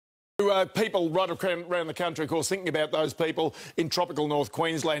People right around the country, of course, thinking about those people in tropical North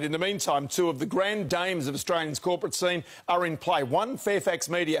Queensland. In the meantime, two of the grand dames of Australia's corporate scene are in play. One, Fairfax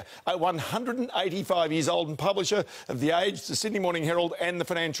Media, a 185 years old and publisher of The Age, the Sydney Morning Herald and the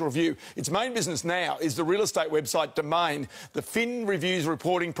Financial Review. Its main business now is the real estate website Domain. The Fin Reviews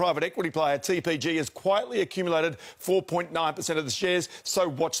reporting private equity player TPG has quietly accumulated 4.9% of the shares, so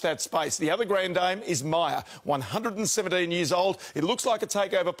watch that space. The other grand dame is Myer, 117 years old. It looks like a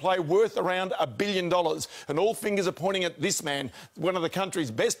takeover play worth around $1 billion. And all fingers are pointing at this man, one of the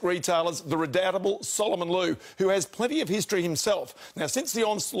country's best retailers, the redoubtable Solomon Lew, who has plenty of history himself. Now, since the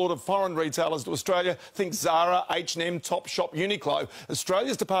onslaught of foreign retailers to Australia, think Zara, H&M, Topshop, Uniqlo,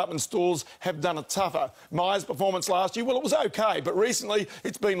 Australia's department stores have done it tougher. Myer's performance last year, well, it was OK, but recently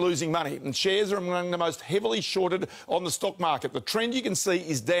it's been losing money and shares are among the most heavily shorted on the stock market. The trend you can see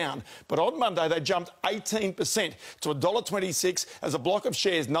is down, but on Monday they jumped 18% to $1.26 as a block of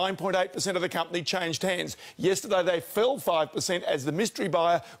shares, 9.8% of the company, changed hands. Yesterday they fell 5% as the mystery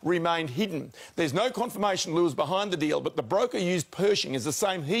buyer remained hidden. There's no confirmation Lew was behind the deal, but the broker used Pershing is the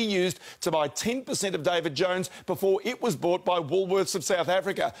same he used to buy 10% of David Jones before it was bought by Woolworths of South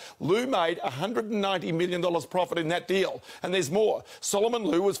Africa. Lew made $190 million profit in that deal. And there's more. Solomon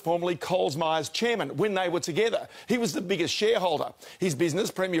Lew was formerly Coles Myer's chairman when they were together. He was the biggest shareholder. His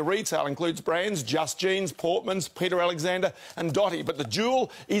business, Premier Retail, includes brands Just Jeans, Portman's, Peter Alexander and Dotti. But the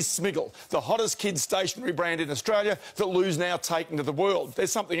jewel is Smiggle, the hottest kids stationery brand in Australia that Lew's now taken to the world.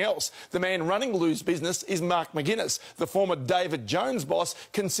 There's something else. The man running Lew's business is Mark McGuinness, the former David Jones boss,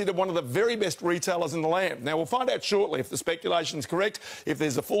 considered one of the very best retailers in the land. Now, we'll find out shortly if the speculation's correct, if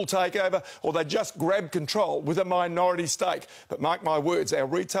there's a full takeover or they just grab control with a minority stake. But mark my words, our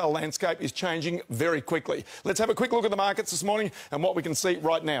retail landscape is changing very quickly. Let's have a quick look at the markets this morning and what we can see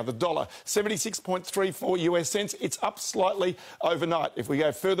right now. The dollar, 76.34 US cents. It's up slightly overnight. If we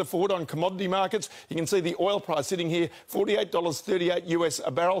go further forward on commodity markets, you can see the oil price sitting here, $48.38 US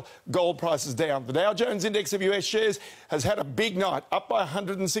a barrel. Gold prices down. The Dow Jones index of US shares has had a big night, up by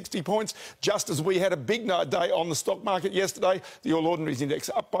 160 points, just as we had a big night day on the stock market yesterday. The All Ordinaries index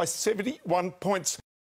up by 71 points.